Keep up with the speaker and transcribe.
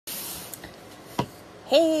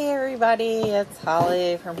Hey everybody, it's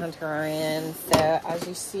Holly from Hunterian. So as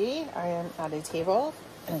you see, I am at a table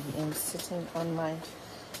and I am sitting on my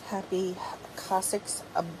Happy Cossack's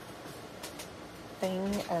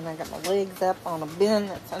thing, and I got my legs up on a bin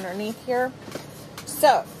that's underneath here.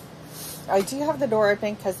 So I do have the door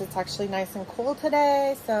open because it's actually nice and cool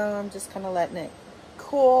today, so I'm just kind of letting it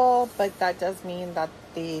cool, but that does mean that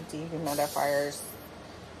the dehumidifiers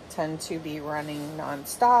tend to be running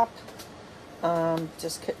non-stop.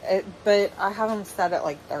 But I have them set at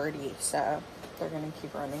like 30, so they're going to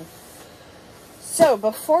keep running. So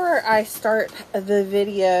before I start the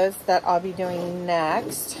videos that I'll be doing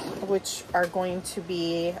next, which are going to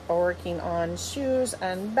be working on shoes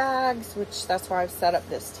and bags, which that's why I've set up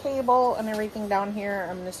this table and everything down here.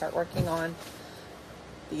 I'm going to start working on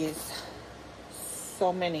these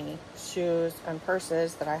so many shoes and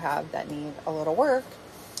purses that I have that need a little work.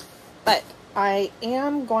 But I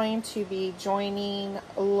am going to be joining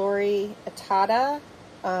Lori Atata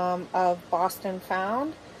of Boston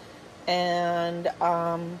Found, and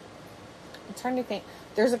I'm trying to think.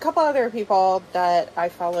 There's a couple other people that I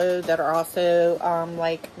follow that are also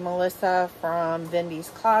like Melissa from Vendy's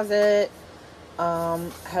Closet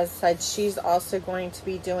has said she's also going to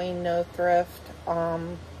be doing No Thrift.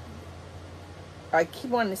 I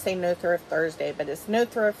keep wanting to say No Thrift Thursday, but it's No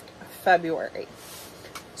Thrift February.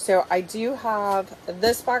 So I do have,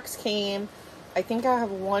 this box came, I think I have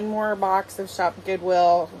one more box of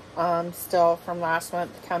ShopGoodwill still from last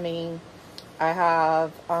month coming. I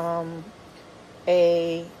have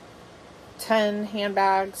a 10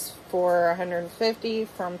 handbags for $150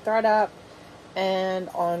 from ThredUp, and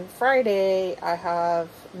on Friday I have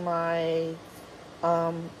my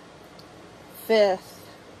 5th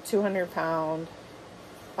 200-pound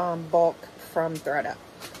bulk from ThredUp.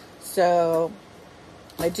 So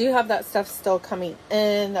I do have that stuff still coming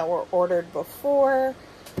in that were ordered before,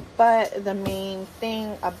 but the main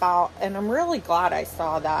thing about, and I'm really glad I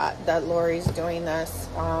saw that Lori's doing this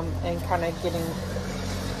and kind of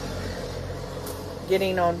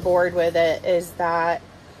getting on board with it, is that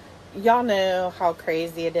y'all know how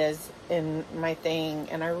crazy it is in my thing,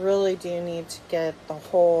 and I really do need to get the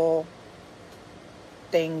whole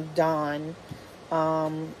thing done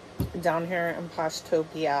down here in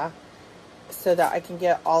Poshtopia, so that I can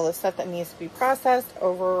get all the stuff that needs to be processed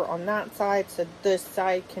over on that side, so this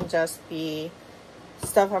side can just be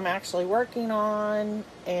stuff I'm actually working on,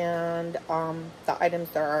 and the items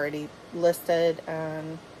that are already listed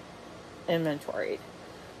and inventoried.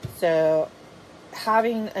 So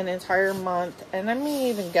having an entire month, and I may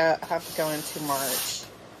even have to go into March,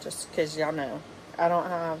 just because y'all know I don't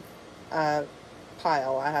have a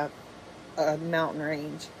pile, I have a mountain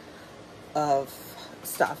range of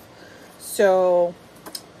stuff. So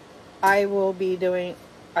I will be doing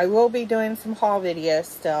some haul videos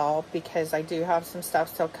still, because I do have some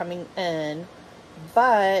stuff still coming in.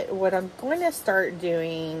 But what I'm going to start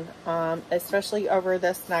doing, especially over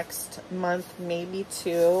this next month, maybe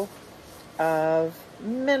two, of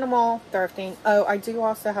minimal thrifting. Oh, I do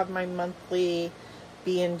also have my monthly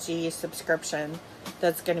B&G subscription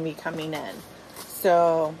that's going to be coming in.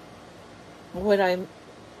 So what I'm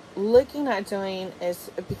looking at doing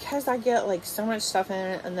is, because I get like so much stuff in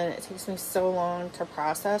it, and then it takes me so long to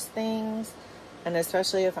process things, and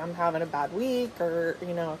especially if I'm having a bad week, or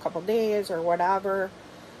a couple days or whatever,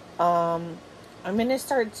 I'm gonna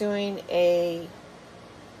start doing a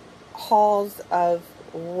hauls of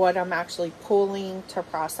what I'm actually pulling to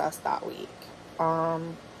process that week,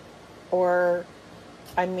 or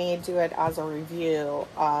I may do it as a review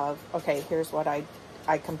of, okay, here's what I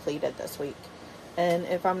completed this week. And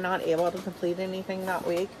if I'm not able to complete anything that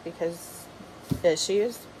week because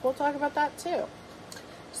issues, we'll talk about that too.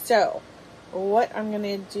 So what I'm going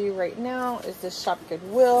to do right now is this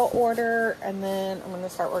ShopGoodwill order, and then I'm going to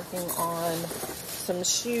start working on some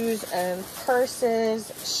shoes and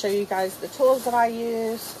purses, show you guys the tools that I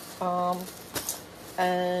use,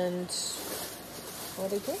 and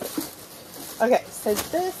what I did. Okay, so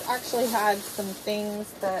this actually had some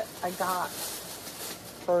things that I got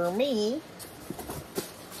for me,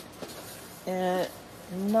 and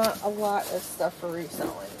not a lot of stuff for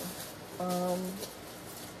reselling.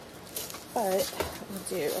 But we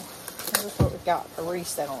do. Here's what we got for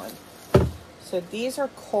reselling. So these are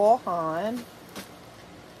Cole Haan,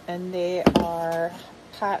 and they are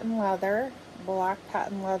patent leather, black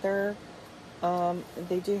patent leather.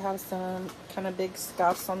 They do have some kind of big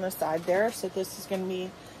scuffs on the side there. So this is going to be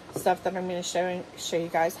stuff that I'm going to show you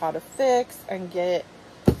guys how to fix and get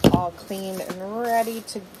all cleaned and ready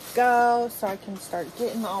to go so I can start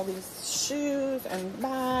getting all these shoes and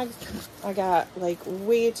bags. I got like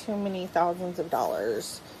way too many thousands of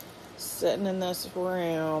dollars sitting in this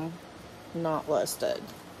room not listed.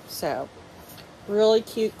 So really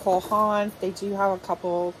cute Cole Haan. They do have a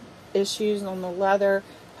couple issues on the leather,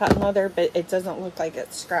 patent leather, but it doesn't look like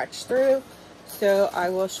it's scratched through. So I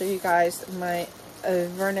will show you guys my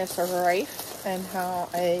Vernis Rife and how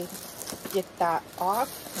I get that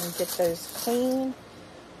off and get those clean.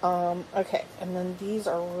 Okay, and then these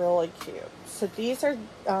are really cute. So these are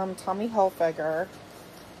Tommy Hilfiger,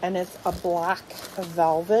 and it's a black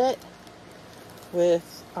velvet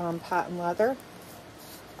with patent leather.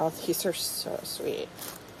 Oh, these are so sweet.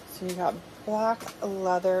 So you got black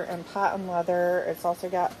leather and patent leather. It's also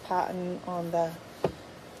got patent on the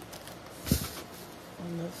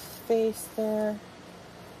face there.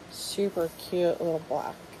 Super cute little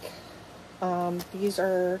black. These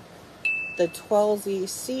are the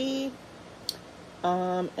 12ZC,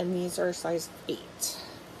 and these are size 8. So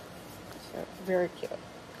very cute.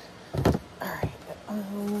 All right.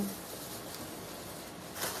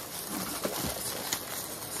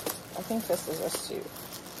 I think this is a suit.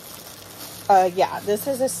 Yeah, this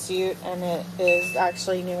is a suit, and it is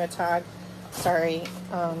actually new at tag. Sorry,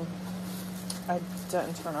 I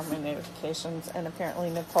didn't turn on my notifications, and apparently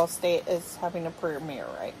Nicole State is having a premiere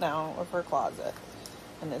right now of her closet,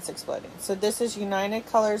 and it's exploding. So this is United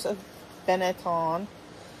Colors of Benetton,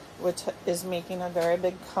 which is making a very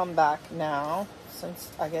big comeback now, since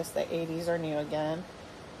I guess the 80s are new again.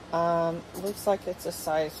 Looks like it's a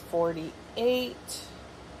size 48.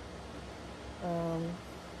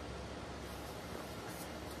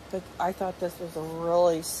 But I thought this was a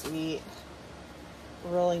really sweet,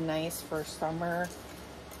 really nice for summer.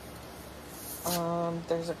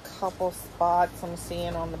 There's a couple spots I'm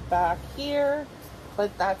seeing on the back here,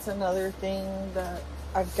 but that's another thing that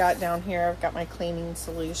I've got down here. I've got my cleaning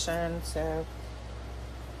solution, so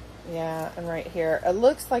yeah. And right here, it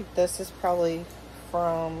looks like this is probably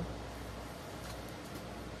from,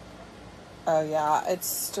 oh yeah, it's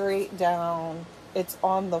straight down, it's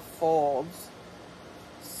on the folds,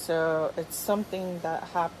 so it's something that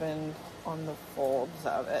happened on the folds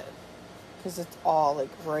of it, because it's all like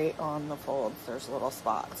right on the folds. There's little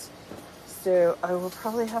spots, so I will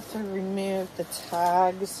probably have to remove the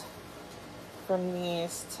tags from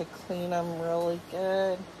these to clean them really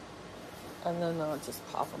good, and then I'll just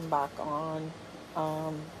pop them back on.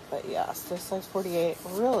 But yes, this size 48,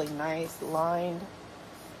 really nice lined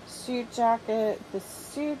suit jacket. The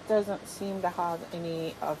suit doesn't seem to have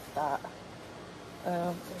any of that.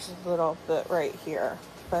 There's a little bit right here,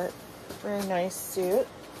 but very nice suit.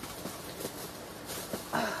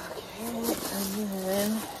 Okay, and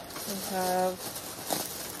then we have, I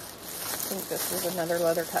think this is another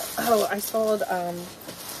leather cut. Oh, I sold,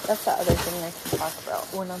 that's the other thing I can talk about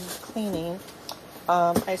when I'm cleaning.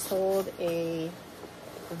 I sold a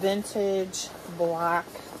vintage black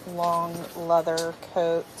long leather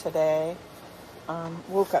coat today.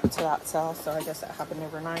 Woke up to that sale, so I guess it happened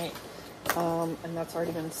overnight. And that's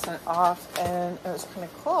already been sent off, and it was kind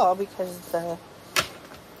of cool because the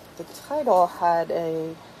title had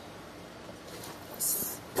it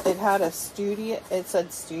had a studio, it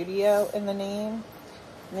said studio in the name,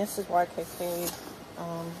 and this is YKK.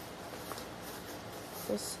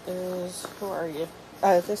 This is, who are you?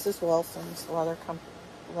 This is Wilson's Leather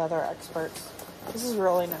Experts. This is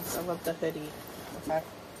really nice. I love the hoodie. Okay.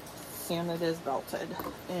 And it is belted,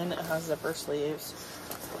 and it has zipper sleeves.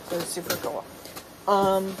 So it's super cool.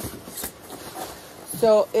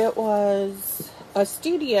 So it was a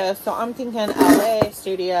studio. So I'm thinking LA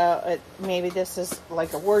studio. Maybe this is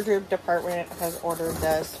like a wardrobe department has ordered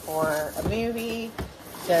this for a movie.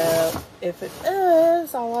 So if it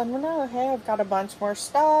is, I'll let them know. Hey, I've got a bunch more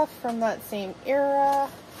stuff from that same era.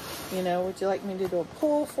 You know, would you like me to do a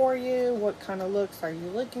pull for you? What kind of looks are you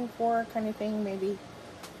looking for? Kind of thing. Maybe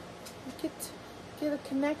get a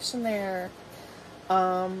connection there.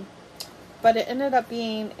 But it ended up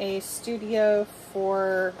being a studio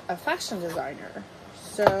for a fashion designer.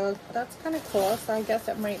 So that's kind of cool. So I guess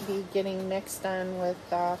it might be getting mixed in with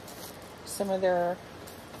some of their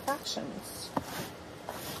fashions.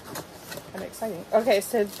 Kind of exciting. Okay,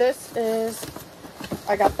 so this is,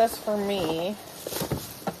 I got this for me.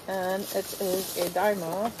 And it is a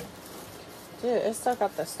Dymo. Dude, it's still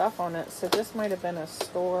got the stuff on it. So this might have been a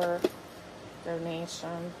store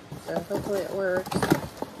donation. So hopefully it works.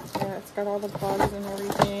 Yeah, it's got all the plugs and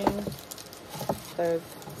everything. The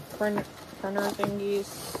printer thingies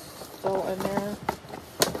still in there.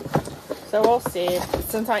 So we'll see.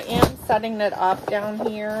 Since I am setting it up down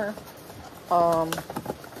here,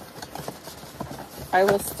 I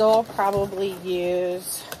will still probably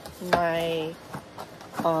use my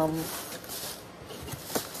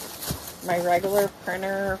my regular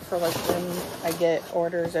printer for like when I get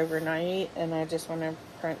orders overnight and I just want to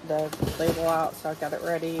print the label out so I got it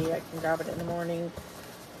ready. I can grab it in the morning.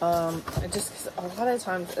 Just because a lot of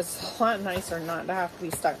times it's a lot nicer not to have to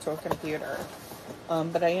be stuck to a computer.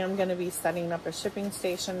 But I am going to be setting up a shipping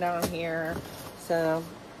station down here. So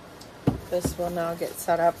this will now get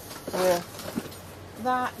set up with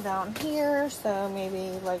that down here. So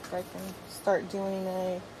maybe like I can start doing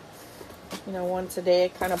a, you know, once a day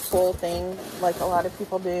kind of pull thing like a lot of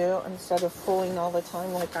people do instead of pulling all the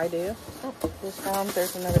time like I do. Oh,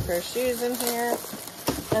 there's another pair of shoes in here.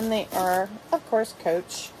 And they are, of course,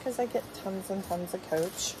 Coach, because I get tons and tons of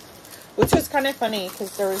Coach. Which was kind of funny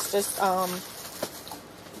because there was just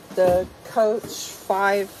the Coach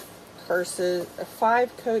 5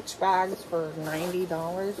 Coach bags for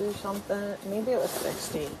 $90 or something. Maybe it was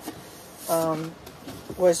 $60.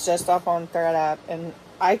 Was just up on ThriftUp, and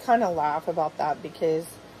I kind of laugh about that because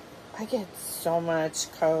I get so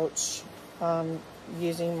much Coach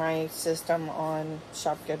using my system on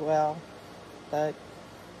ShopGoodwill that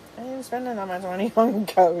I ain't spending that much money on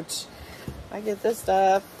Coach. I get this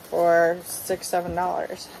stuff for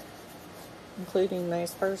 $6-7, including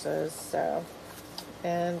nice purses. So,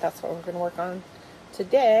 and that's what we're going to work on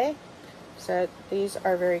today. So these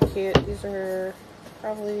are very cute. These are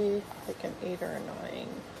probably like an 8 or a 9.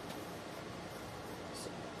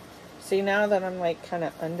 See, now that I'm like kind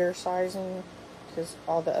of undersizing, because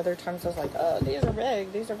all the other times I was like, oh, these are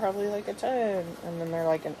big. These are probably like a 10. And then they're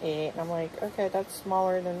like an 8. And I'm like, okay, that's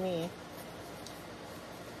smaller than me.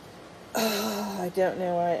 I don't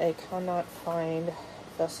know why I cannot find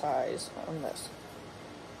the size on this.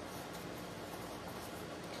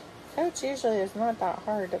 Coach usually is not that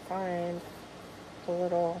hard to find the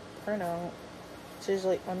little printout. It's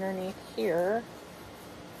usually underneath here.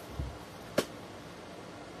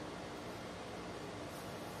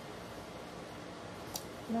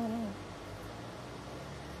 No.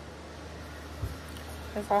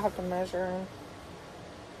 Guess I'll have to measure and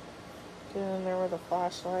get in there with a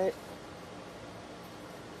flashlight.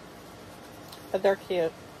 But they're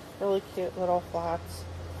cute. Really cute little flats.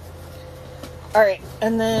 Alright,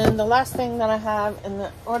 and then the last thing that I have in the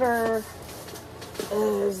order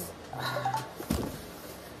is,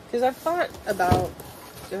 because I've thought about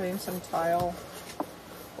doing some tile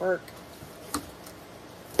work,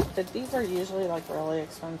 that these are usually like really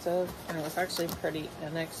expensive, and it was actually pretty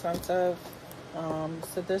inexpensive.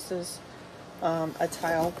 So this is a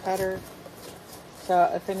tile cutter. So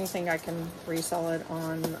if anything, I can resell it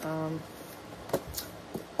on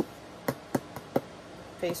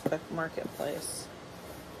Facebook Marketplace,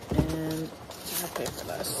 and I'll pay for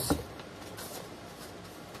this.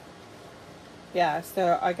 Yeah,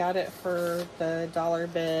 so I got it for the dollar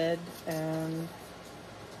bid, and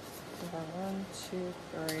 1, 2,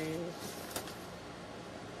 3,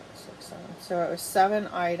 6, 7. So it was 7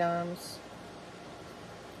 items.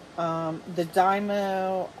 The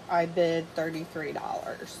Dymo, I bid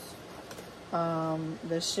 $33.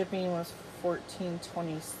 The shipping was $14.27.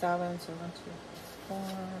 So 1, 2, 4, 5,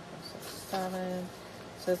 6, 7.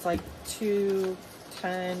 So it's like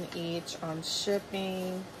 $2.10 each on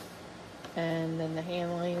shipping, and then the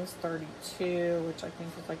handling is $32, which I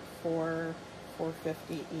think is like $4.50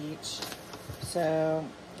 each. So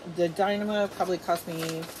the Dynamo probably cost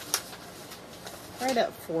me right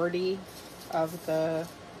at 40 of the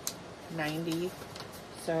 90.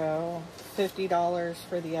 So $50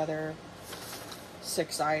 for the other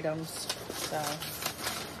 6 items.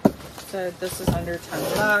 So this is under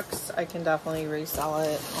 $10. I can definitely resell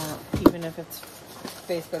it, even if it's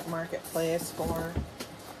Facebook Marketplace, for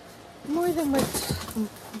more than what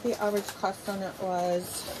the average cost on it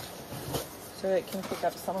was. So it can pick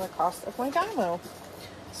up some of the cost of my Dymo.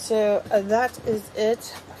 So that is it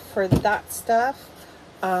for that stuff.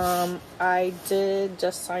 I did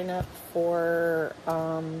just sign up for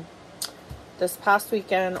this past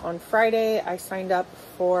weekend on Friday. I signed up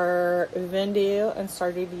for Vendoo and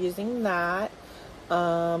started using that.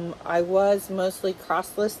 I was mostly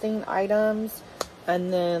cross-listing items,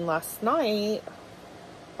 and then last night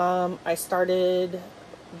I started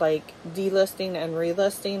like delisting and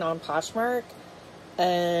relisting on Poshmark,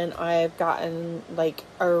 and I've gotten like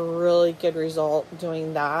a really good result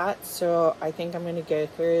doing that. So I think I'm going to go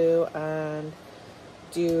through and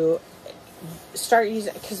start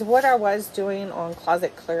using, because what I was doing on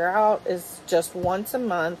Closet Clear Out is just once a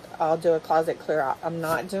month I'll do a closet clear out. I'm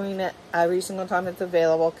not doing it every single time it's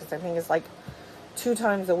available, because I think it's like 2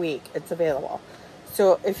 times a week it's available.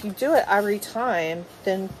 So if you do it every time,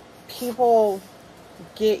 then people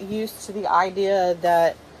get used to the idea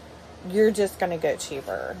that you're just going to get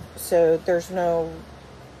cheaper. So there's no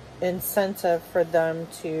incentive for them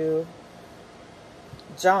to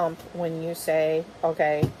jump when you say,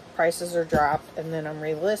 okay, prices are dropped and then I'm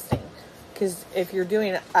relisting. Because if you're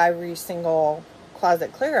doing every single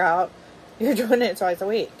closet clear out, you're doing it twice a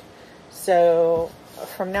week. So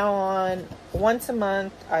from now on, once a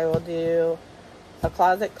month, I will do a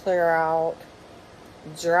closet clear out,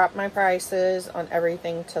 drop my prices on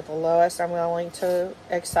everything to the lowest I'm willing to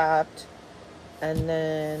accept, and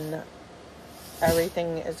then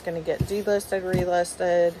everything is going to get delisted,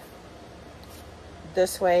 relisted.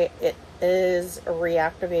 This way it is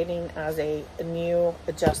reactivating as a new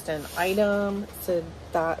adjusted item, so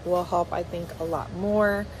that will help, I think, a lot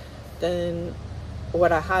more than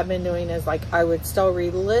what I have been doing. Is like I would still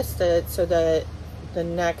relist it so that the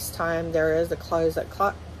next time there is a closet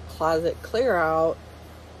clear out,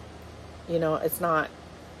 you know, it's not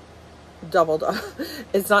doubled up.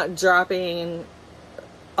 It's not dropping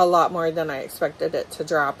a lot more than I expected it to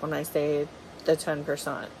drop when I say the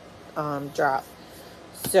 10% drop.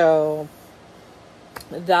 So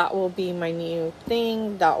that will be my new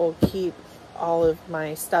thing. That will keep all of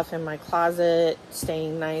my stuff in my closet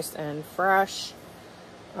staying nice and fresh,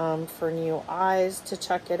 for new eyes to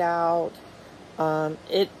check it out.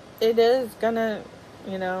 It is gonna,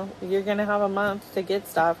 you know, you're gonna have a month to get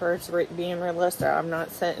stuff, or it's being realistic. I'm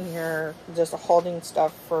not sitting here just holding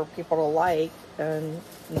stuff for people to like and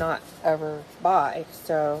not ever buy.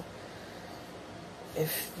 So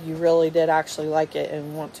if you really did actually like it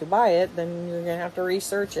and want to buy it, then you're gonna have to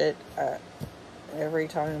research it every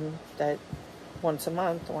time, that once a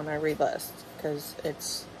month when I relist, because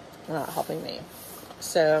it's not helping me.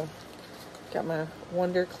 So got my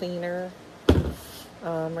Wonder Cleaner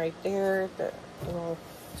right there, that we'll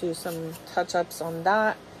do some touch-ups on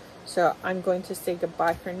that. So I'm going to say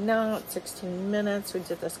goodbye for now. It's 16 minutes. We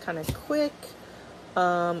did this kind of quick.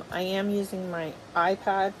 I am using my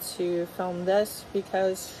iPad to film this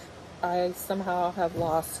because I somehow have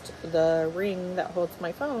lost the ring that holds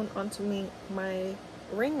my phone onto my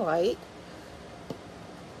ring light.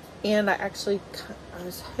 And I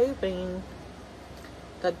was hoping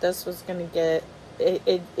that this was going to get,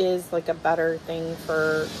 it is like a better thing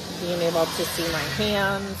for being able to see my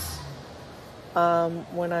hands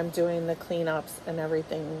when I'm doing the cleanups and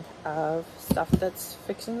everything of stuff that's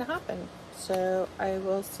fixing to happen. So I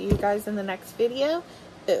will see you guys in the next video.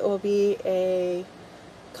 It will be a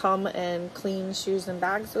come and clean shoes and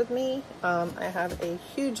bags with me. I have a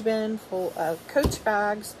huge bin full of Coach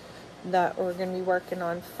bags that we're going to be working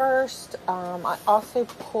on first. I also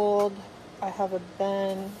pulled, I have a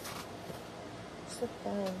bin. What's the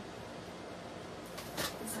bin?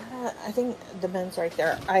 Is that, I think the bin's right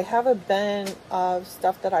there. I have a bin of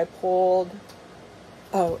stuff that I pulled.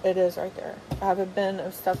 Oh, it is right there. I have a bin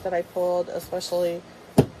of stuff that I pulled, especially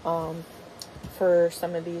for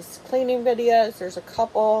some of these cleaning videos. There's a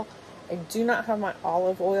couple. I do not have my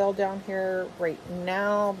olive oil down here right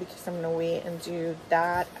now because I'm going to wait and do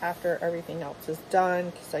that after everything else is done,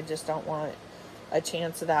 because I just don't want a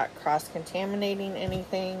chance of that cross-contaminating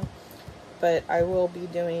anything. But I will be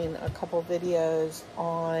doing a couple videos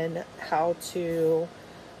on how to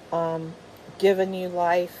give a new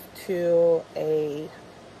life to a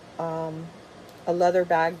leather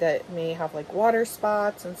bag that may have like water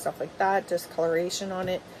spots and stuff like that, discoloration on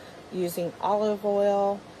it, using olive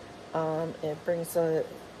oil. It brings a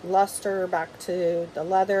luster back to the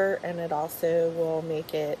leather, and it also will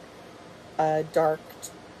make it a dark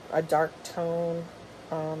tone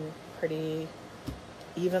pretty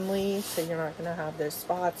evenly, so you're not going to have those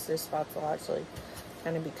spots. Those spots will actually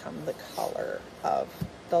kind of become the color of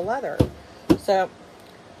the leather. So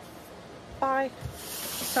bye,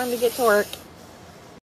 it's time to get to work.